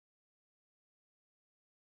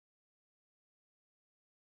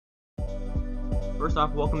First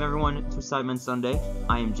off, welcome everyone to Sidemen Sunday.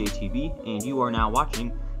 I am JTB, and you are now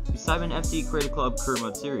watching the Sidemen FC Creative Club Career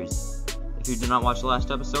Mode Series. If you did not watch the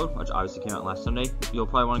last episode, which obviously came out last Sunday, you'll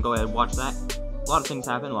probably want to go ahead and watch that. A lot of things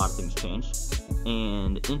happened, a lot of things changed.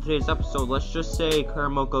 And in today's episode, let's just say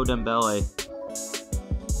Karamoko Dembele,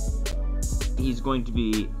 he's going to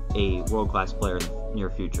be a world-class player in the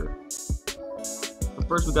near future. But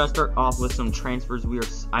first, we gotta start off with some transfers.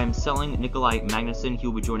 I'm selling Nikolai Magnussen. He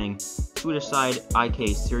will be joining Swedish side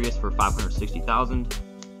IK Sirius for 560,000.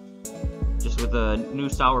 Just with a new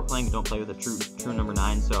style we're playing, don't play with a true number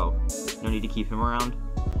 9, so no need to keep him around.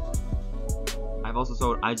 I've also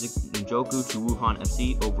sold Isaac Njoku to Wuhan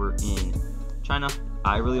FC over in China.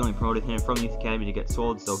 I really only promoted him from the Youth Academy to get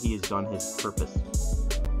sold, so he has done his purpose.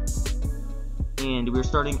 And we're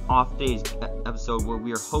starting off today's episode where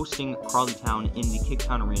we are hosting Crawley Town in the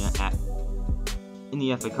Kicktown Arena in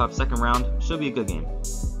the FA Cup second round. Should be a good game.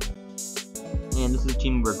 And this is the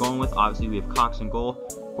team we're going with. Obviously, we have Cox in goal.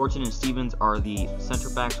 Horton and Stevens are the center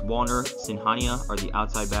backs. Wallner, Sinhania are the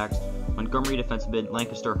outside backs. Montgomery defensive mid.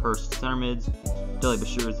 Lancaster, Hurst center mids.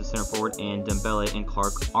 Dele-Bashiru is the center forward, and Dembele and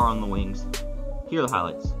Clark are on the wings. Here are the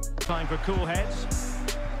highlights. Time for cool heads.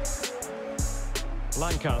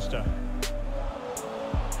 Lancaster.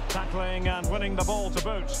 Tackling and winning the ball to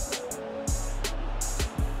boot.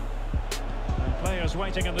 And players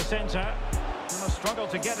waiting in the centre. Must struggle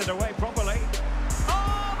to get it away properly.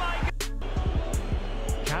 Oh my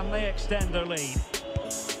God! Can they extend their lead?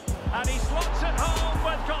 And he slots it home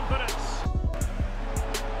with confidence.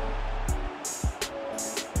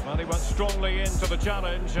 Well, he went strongly into the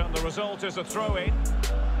challenge, and the result is a throw-in.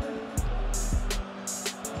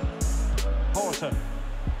 Horton.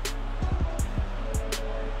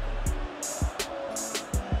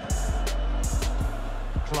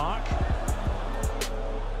 Clark.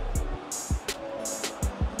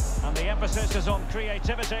 And the emphasis is on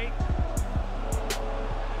creativity.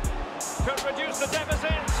 Could reduce the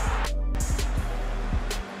deficit.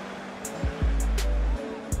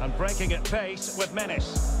 And breaking at pace with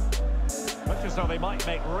menace. Looks as though they might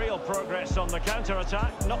make real progress on the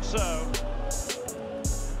counter-attack. Not so.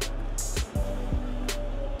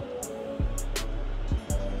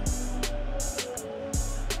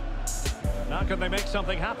 Now can they make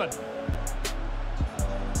something happen?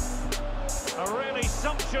 A really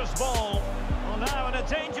sumptuous ball. Well, now in a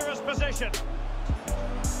dangerous position.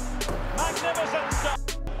 Magnificent stuff.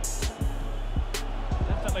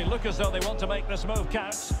 Definitely look as though they want to make this move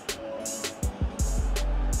count.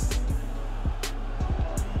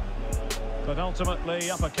 But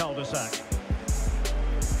ultimately up a cul-de-sac.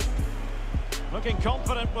 Looking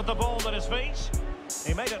confident with the ball at his feet.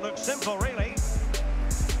 He made it look simple, really.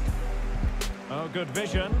 Oh, good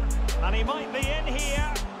vision. And he might be in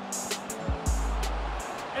here.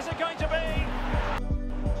 Is it going to be?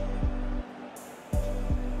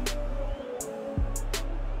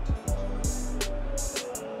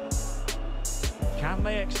 Can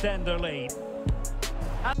they extend their lead?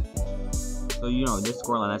 So, you know, this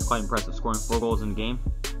scoreline, that's quite impressive. Scoring 4 goals in a game.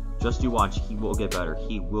 Just you watch. He will get better.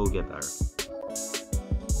 He will get better.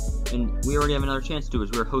 And we already have another chance to, as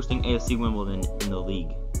we're hosting AFC Wimbledon in the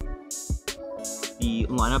league. The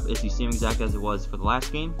lineup is the same exact as it was for the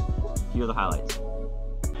last game. Here are the highlights.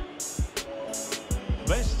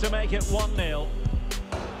 This to make it 1-0.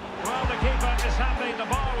 Well, the keeper is happy the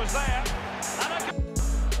bar was there.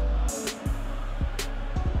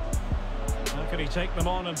 How can he take them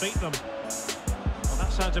on and beat them? Well,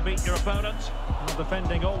 that's how to beat your opponent. Well,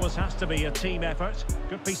 defending always has to be a team effort.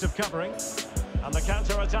 Good piece of covering. And the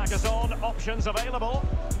counter-attack is on. Options available.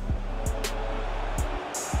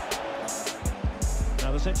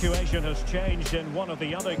 Now the situation has changed in one of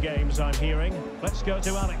the other games I'm hearing. Let's go to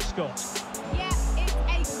Alex Scott. Yeah,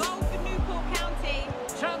 it's a goal for Newport County.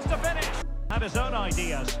 Chance to finish. Had his own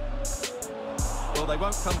ideas. Well, they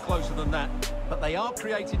won't come closer than that, but they are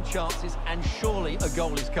creating chances, and surely a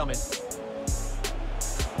goal is coming.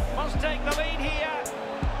 Must take the lead here.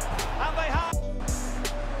 And they have.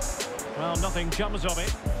 Well, nothing comes of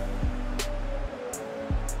it.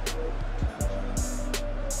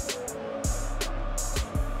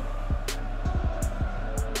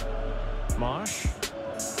 Marsh.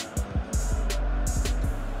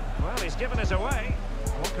 Well, he's given us away.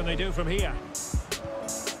 What can they do from here?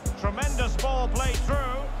 Tremendous ball played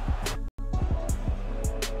through.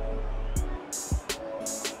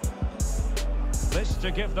 This to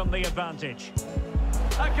give them the advantage.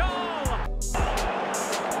 A goal!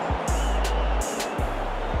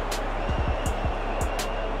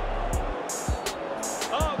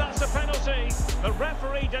 Oh, that's a penalty. The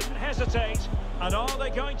referee didn't hesitate. And are they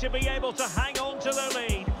going to be able to hang on to their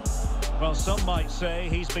lead? Well, some might say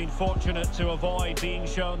he's been fortunate to avoid being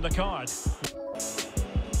shown the card.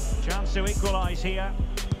 Chance to equalise here.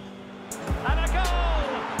 And a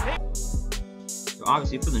goal! So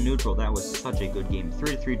obviously for the neutral, that was such a good game.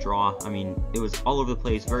 3-3 draw. I mean, it was all over the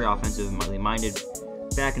place, very offensive, minded,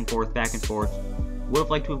 back and forth, back and forth. Would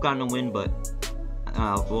have liked to have gotten a win, but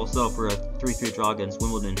we'll settle for a 3-3 draw against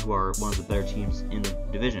Wimbledon, who are one of the better teams in the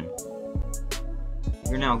division.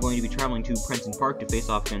 We're now going to be traveling to Prenton Park to face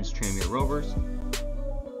off against Tranmere Rovers.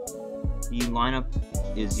 The lineup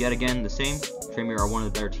is yet again the same. Tranmere are one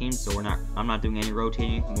of the better teams, so I'm not doing any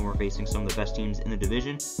rotating when we're facing some of the best teams in the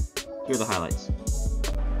division. Here are the highlights.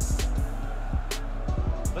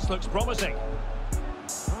 This looks promising.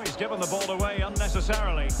 Oh, he's given the ball away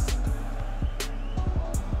unnecessarily.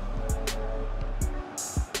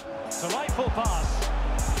 Delightful pass.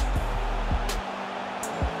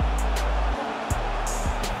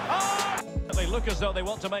 Oh! They look as though they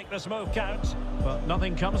want to make this move count, but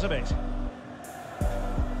nothing comes of it.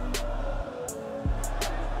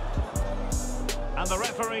 And the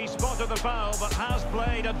referee spotted the foul, but has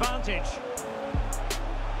played advantage.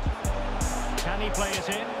 Can he play it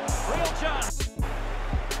in? Real chance.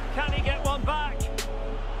 Can he get one back?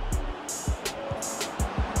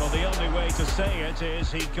 Well, the only way to say it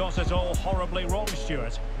is he got it all horribly wrong,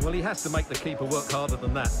 Stuart. Well, he has to make the keeper work harder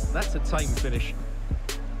than that. That's a tame finish.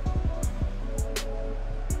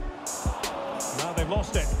 Now they've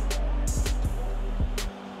lost it.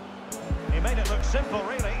 He made it look simple,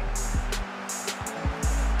 really.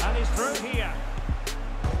 And he's through here.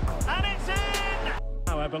 And it's in!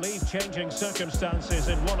 Now, I believe changing circumstances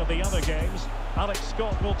in one of the other games. Alex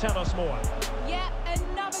Scott will tell us more. Yeah,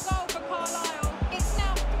 another goal for Carlisle. It's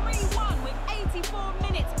now 3-1 with 84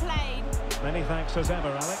 minutes played. Many thanks as ever,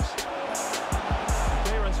 Alex.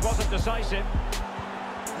 Clearance wasn't decisive.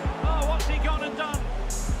 Oh, what's he gone and done?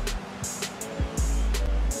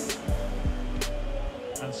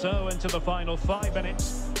 And so into the final 5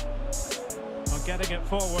 minutes. Not getting it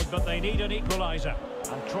forward, but they need an equaliser.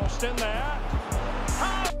 And crossed in there.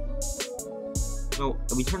 So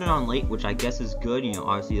we turned it on late, which I guess is good. You know,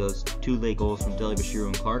 obviously those 2 late goals from Dele-Bashiru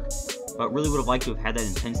and Clark. But really would have liked to have had that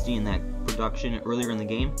intensity and that production earlier in the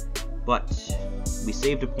game. But we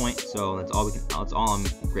saved a point, so that's all I'm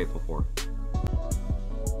grateful for.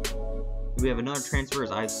 We have another transfer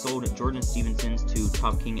as I've sold Jordan Stevenson's to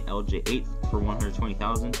Top King LJ 8th for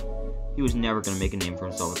 $120,000. He was never going to make a name for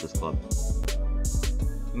himself at this club.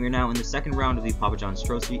 We are now in the second round of the Papa John's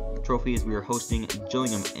Trophy as we are hosting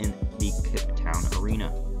Gillingham in the Cape Town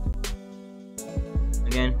Arena.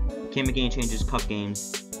 Again, can't make any changes, cup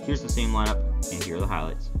games. Here's the same lineup, and here are the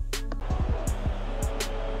highlights.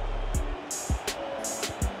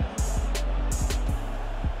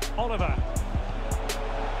 Oliver.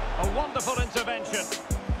 A wonderful intervention.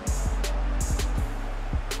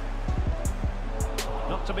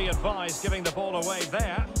 Not to be advised giving the ball away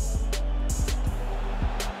there.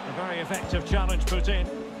 A very effective challenge put in.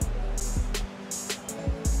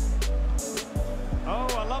 Oh,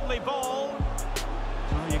 a lovely ball.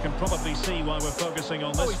 Well, you can probably see why we're focusing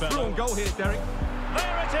on this he's through on goal here, Derek.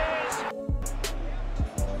 There it is!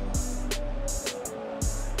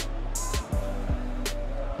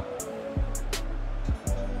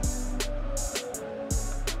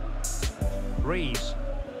 Reeves.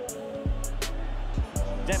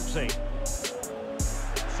 Dempsey.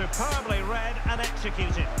 Superbly read and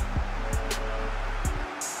executed.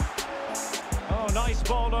 Oh, nice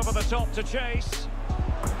ball over the top to chase.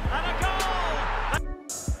 And a goal!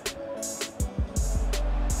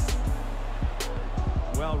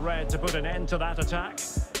 Well read to put an end to that attack.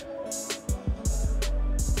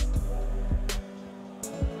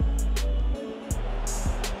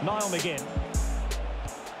 Niall McGinn.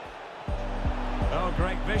 Oh,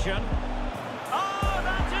 great vision. Oh,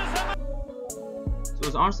 that is So it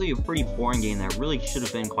was honestly a pretty boring game that really should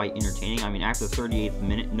have been quite entertaining. I mean, after the 38th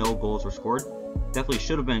minute, no goals were scored. Definitely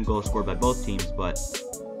should have been goals scored by both teams, but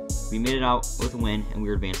we made it out with a win, and we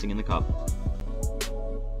are advancing in the cup.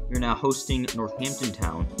 We are now hosting Northampton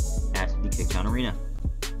Town at the Cape Town Arena.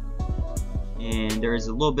 And there is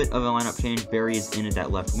a little bit of a lineup change. Barry is in at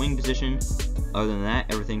that left wing position. Other than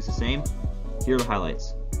that, everything's the same. Here are the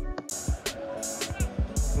highlights.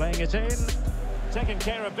 playing it in, taking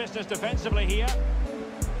care of business defensively here.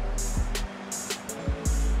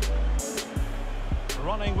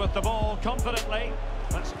 Running with the ball confidently.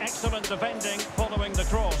 That's excellent defending following the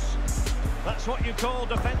cross. That's what you call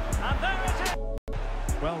defend. And there it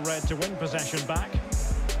is! Well read to win possession back.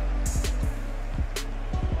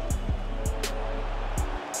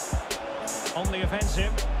 On the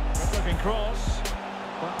offensive, good looking cross.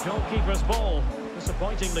 But goalkeeper's ball.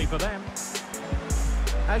 Disappointingly for them.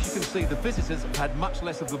 As you can see, the visitors have had much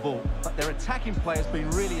less of the ball, but their attacking play has been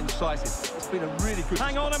really incisive. It's been a really good...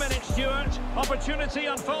 Hang on a minute, Stuart. Opportunity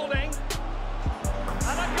unfolding.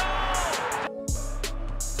 And a goal!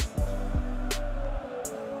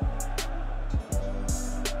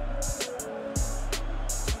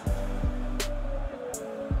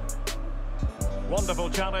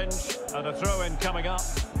 Wonderful challenge, and a throw-in coming up.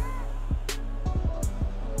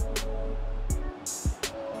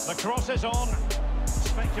 The cross is on.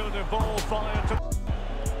 Speculative ball fired to...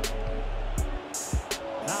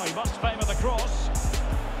 Now he must favour the cross.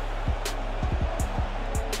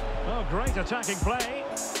 Oh, great attacking play.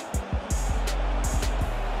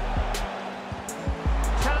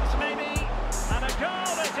 Chance maybe, and a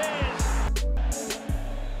goal it is!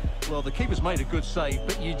 Well, the keeper's made a good save,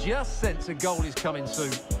 but you just sense a goal is coming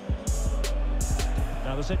soon.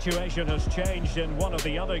 Now the situation has changed in one of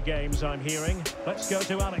the other games I'm hearing. Let's go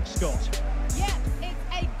to Alex Scott. Yep, it's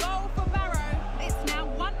a goal for Barrow. It's now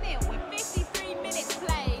 1-0 with 53 minutes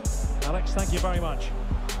played. Alex, thank you very much.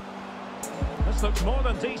 This looks more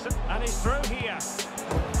than decent, and he's through here.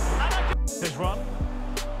 And his run.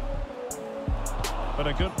 But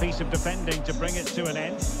a good piece of defending to bring it to an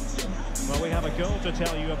end. Well, we have a goal to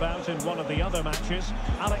tell you about in one of the other matches.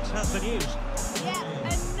 Alex has the news. Yep,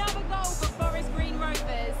 another goal for Forest Green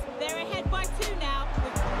Rovers. They're ahead by 2 now.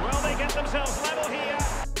 Will they get themselves level here?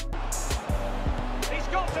 He's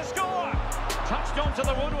got to score! Touched onto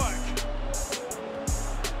the woodwork.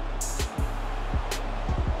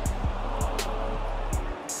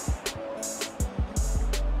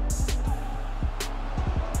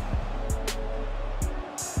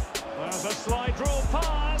 There's a slide rule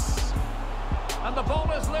pass. And the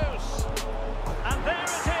ball is loose. And there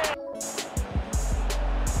it is.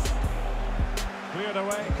 Cleared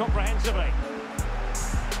away comprehensively.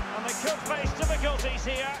 And they could face difficulties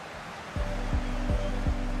here.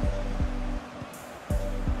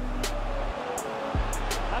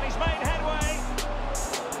 And he's made headway.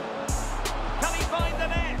 Can he find the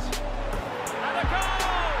net? And a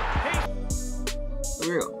goal! So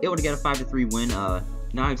we were able to get a 5-3 win.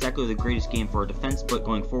 Not exactly the greatest game for our defense, but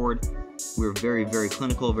going forward, we were very, very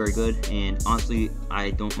clinical, very good, and honestly,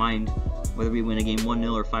 I don't mind whether we win a game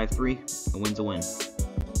 1-0 or 5-3. A win's a win.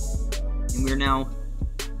 And we're now,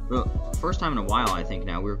 first time in a while, I think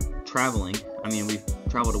now, we're traveling. I mean, we've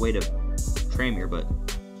traveled away to Tranmere, but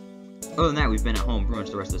other than that, we've been at home pretty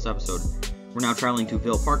much the rest of this episode. We're now traveling to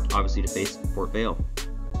Vale Park, obviously, to face Port Vale.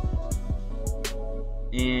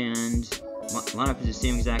 And lineup is the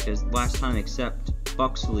same exact as last time, except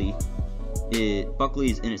Buckley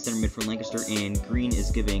is in at center mid for Lancaster, and Green is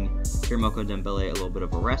giving Karamoko Dembele a little bit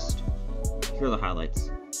of a rest. Here are the highlights.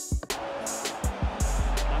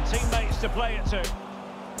 And teammates to play it to.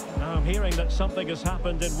 Now I'm hearing that something has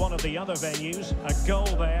happened in one of the other venues. A goal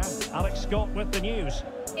there. Alex Scott with the news.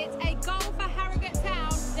 It's a goal for Harrogate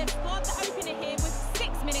Town. They've scored the opener here with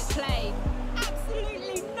 6 minutes played.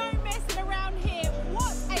 Absolutely no messing around here.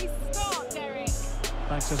 What a start, Derek.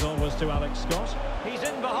 Thanks as always to Alex Scott. He's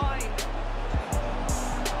in behind.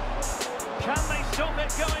 Can they stop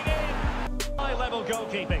it going in? High-level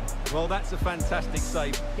goalkeeping. Well, that's a fantastic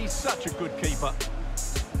save. He's such a good keeper.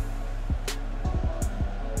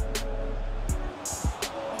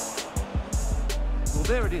 Well,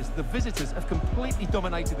 there it is. The visitors have completely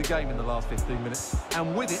dominated the game in the last 15 minutes,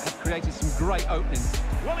 and with it have created some great openings.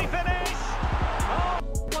 Will he finish? Oh.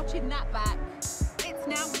 Watching that back. It's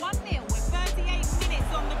now 1-0 with 38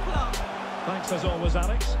 minutes on the clock. Thanks as always,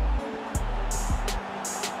 Alex.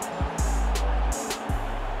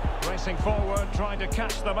 Racing forward, trying to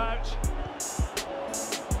catch them out.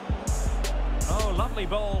 Oh, lovely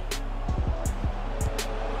ball.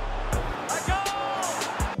 A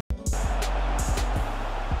goal!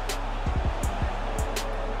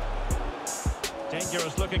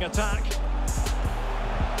 Dangerous looking attack.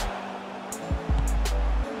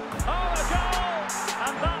 Oh, a goal!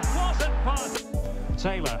 And that wasn't part of...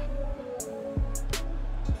 Taylor.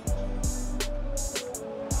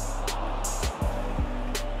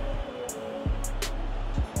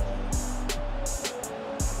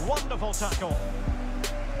 Wonderful tackle.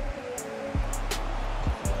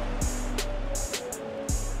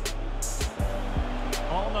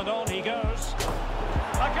 On and on he goes.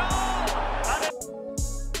 A goal!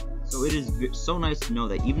 And So it is so nice to know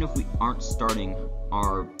that even if we aren't starting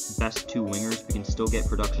our best 2 wingers, we can still get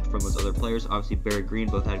production from those other players. Obviously, Barry Green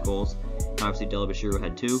both had goals, and obviously Dele-Bashiru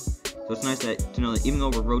had 2. So it's nice to know that even though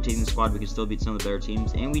we're rotating the squad, we can still beat some of the better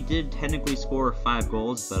teams. And we did technically score 5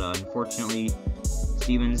 goals, but unfortunately,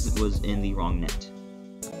 Stevens was in the wrong net.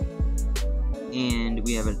 And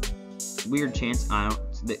we have a weird chance.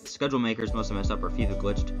 The schedule makers must have messed up or FIFA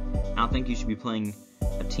glitched. I don't think you should be playing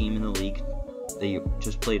a team in the league that you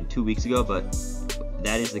just played 2 weeks ago, but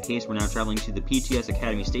that is the case. We're now traveling to the PTS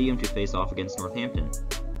Academy Stadium to face off against Northampton.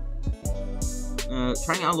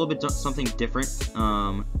 Trying out a little bit something different.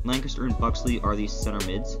 Lancaster and Buxley are the center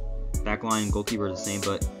mids. Backline and goalkeeper are the same,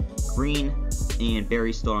 but Green and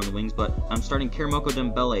Barry still on the wings. But I'm starting Karamoko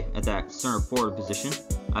Dembele at that center forward position.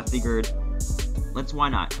 I figured, why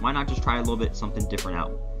not? Why not just try a little bit something different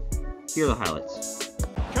out? Here are the highlights.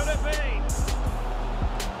 Could it be?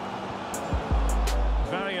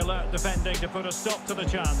 Very alert defending to put a stop to the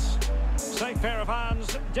chance. Safe pair of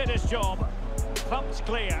hands, did his job. Thumped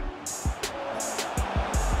clear.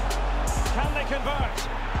 Can they convert?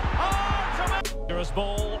 Oh, tremendous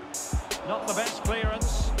ball. Not the best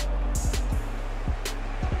clearance.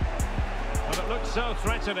 But it looked so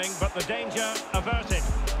threatening, but the danger averted.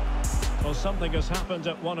 Well, something has happened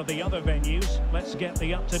at one of the other venues. Let's get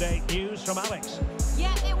the up-to-date news from Alex.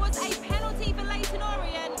 Yeah, it was a penalty for Leyton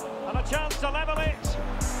Orient. And a chance to level it.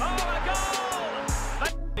 Oh, a goal!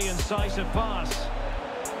 The incisive pass.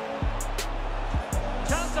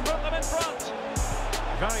 Chance to put them in front.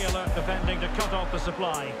 Very alert defending to cut off the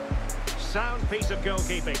supply. Sound piece of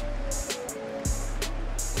goalkeeping.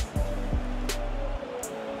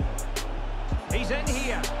 He's in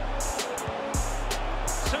here.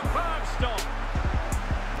 Superb stop.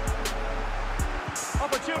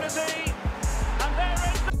 Opportunity. And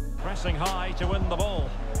there is the... Pressing high to win the ball.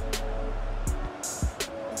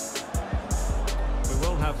 We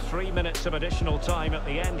will have 3 minutes of additional time at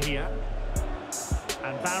the end here.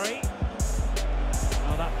 And Barry.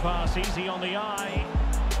 Oh, that pass easy on the eye.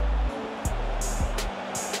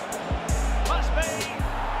 Must be.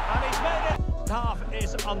 And he's made it. Half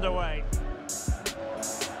is underway.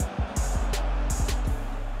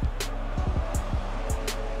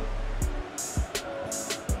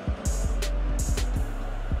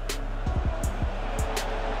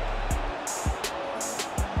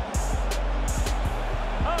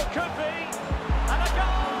 Could be, and a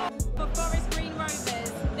goal! For Forest Green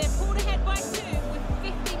Rovers, they're pulled ahead by 2 with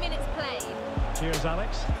 50 minutes played. Cheers,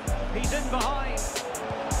 Alex. He's in behind.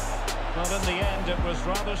 But in the end, it was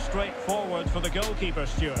rather straightforward for the goalkeeper,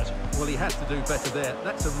 Stuart. Well, he has to do better there.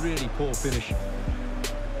 That's a really poor finish.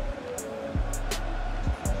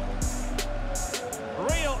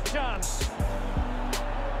 Real chance.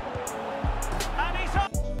 And he's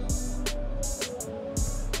up!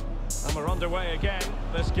 And we're underway again.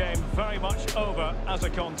 This game very much over as a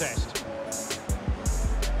contest.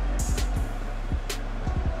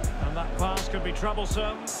 And that pass could be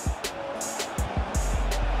troublesome.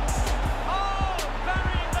 Oh,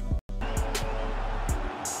 very...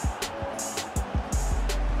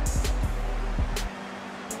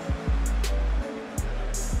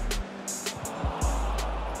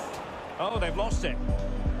 Oh, they've lost it.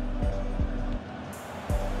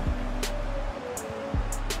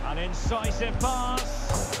 An incisive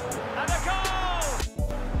pass, and a goal!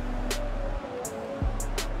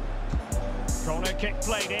 Corner kick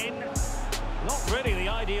played in. Not really the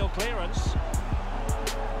ideal clearance.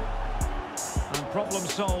 And problem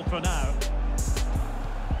solved for now.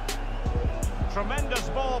 Tremendous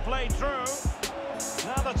ball played through.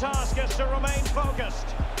 Now the task is to remain focused.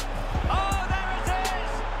 Oh, there it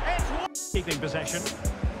is! It's keeping possession.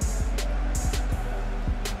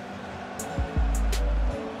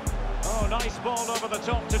 Nice ball over the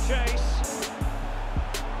top to chase.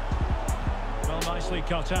 Well, nicely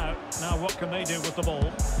cut out. Now what can they do with the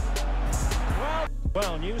ball?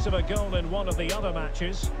 Well, news of a goal in one of the other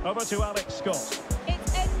matches. Over to Alex Scott.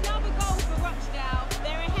 It's another goal for Rochdale.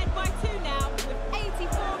 They're ahead by 2 now with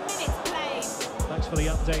 84 minutes played. Thanks for the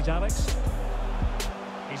update, Alex.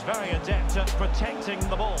 He's very adept at protecting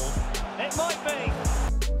the ball. It might be.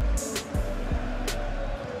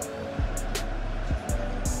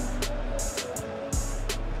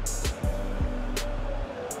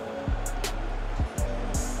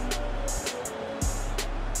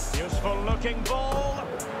 Useful looking ball.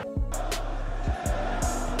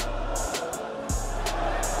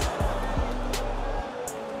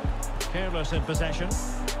 Careless in possession.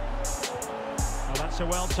 Oh, that's a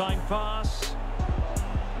well-timed pass.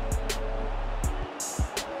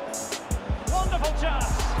 Wonderful chance.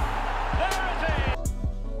 There it is.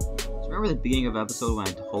 So remember the beginning of the episode when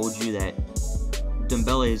I told you that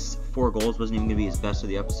Dembele's 4 goals wasn't even going to be his best of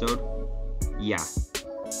the episode? Yeah.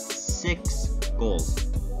 6 goals.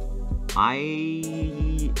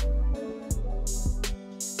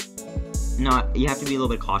 No, you have to be a little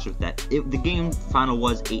bit cautious with that. The game final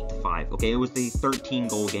was 8-5, okay? It was the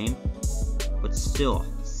 13-goal game. But still,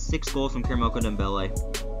 6 goals from Karamoko Dembele.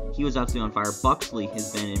 He was absolutely on fire. Buxley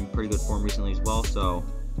has been in pretty good form recently as well, so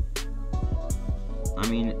I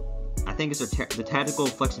mean, I think it's the tactical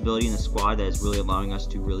flexibility in the squad that is really allowing us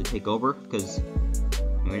to really take over, because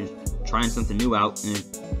we're trying something new out, and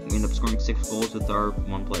we end up scoring 6 goals with our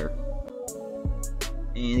 1 player.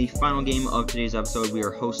 In the final game of today's episode, we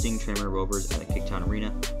are hosting Tranmere Rovers at the Kicktown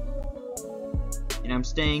Arena. And I'm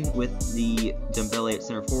staying with the Dembele at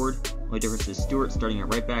center forward. Only difference is Stewart starting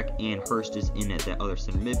at right back, and Hurst is in at that other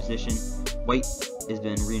center mid position. White has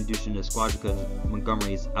been reintroduced into the squad because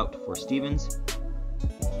Montgomery is out for Stevens.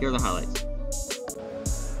 Here are the highlights.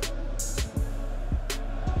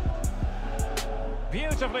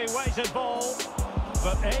 Beautifully weighted ball,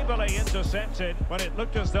 but ably intercepted when it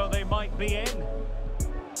looked as though they might be in.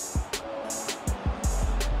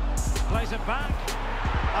 Plays it back.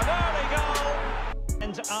 An early goal.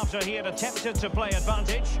 And after he had attempted to play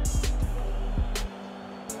advantage.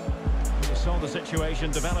 You saw the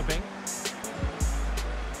situation developing.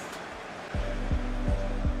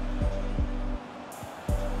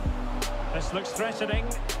 This looks threatening.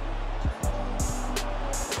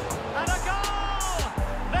 And a goal!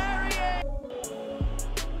 There he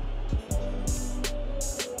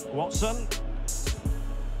is! Watson.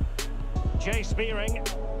 Jay Spearing.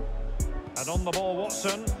 And on the ball,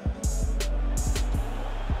 Watson.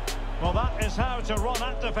 Well, that is how to run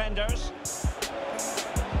at defenders.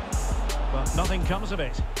 But nothing comes of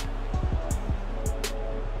it.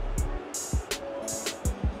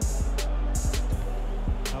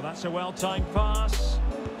 Well, that's a well-timed pass.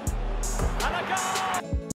 And a goal!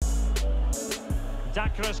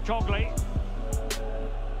 Dakras Cogley.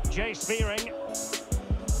 Jay Spearing.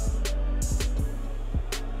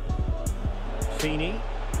 Feeney.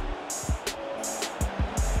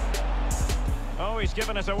 Oh, he's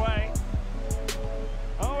given us away.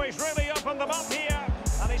 Oh, he's really opened them up here.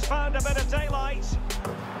 And he's found a bit of daylight.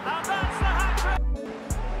 And that's the hat-trick!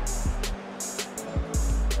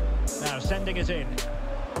 Now sending it in.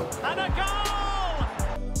 And a goal!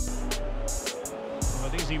 Well,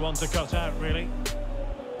 an easy one to cut out, really.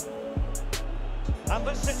 And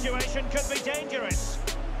this situation could be dangerous.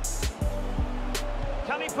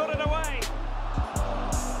 Can he put it away?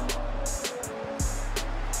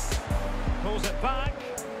 Pulls it back.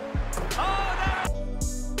 Oh, there!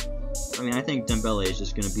 I mean, I think Dembele is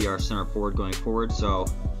just going to be our center forward going forward, so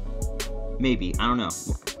maybe, I don't know.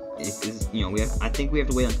 I think we have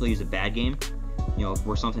to wait until he's a bad game,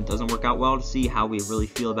 where something doesn't work out well, to see how we really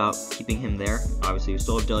feel about keeping him there. Obviously, we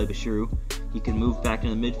still have Dele-Bashiru. He can move back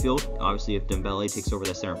into the midfield, obviously, if Dembele takes over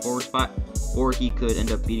that center forward spot, or he could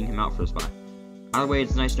end up beating him out for the spot. Either way,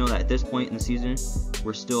 it's nice to know that at this point in the season,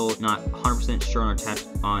 we're still not 100% sure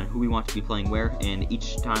on who we want to be playing where, and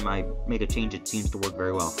each time I make a change, it seems to work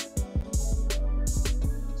very well.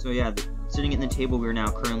 So yeah, sitting in the table, we are now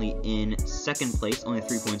currently in 2nd place, only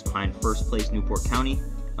 3 points behind 1st place Newport County.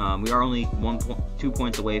 We are only 2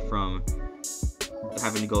 points away from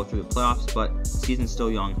having to go through the playoffs, but the season's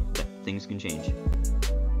still young, things can change.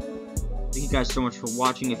 Thank you guys so much for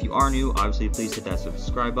watching. If you are new, obviously please hit that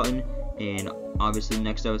subscribe button. And obviously the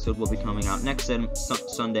next episode will be coming out next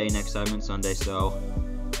Sunday, next Sidemen Sunday, so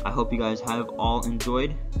I hope you guys have all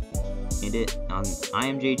enjoyed. And I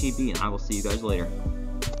am JTB, and I will see you guys later.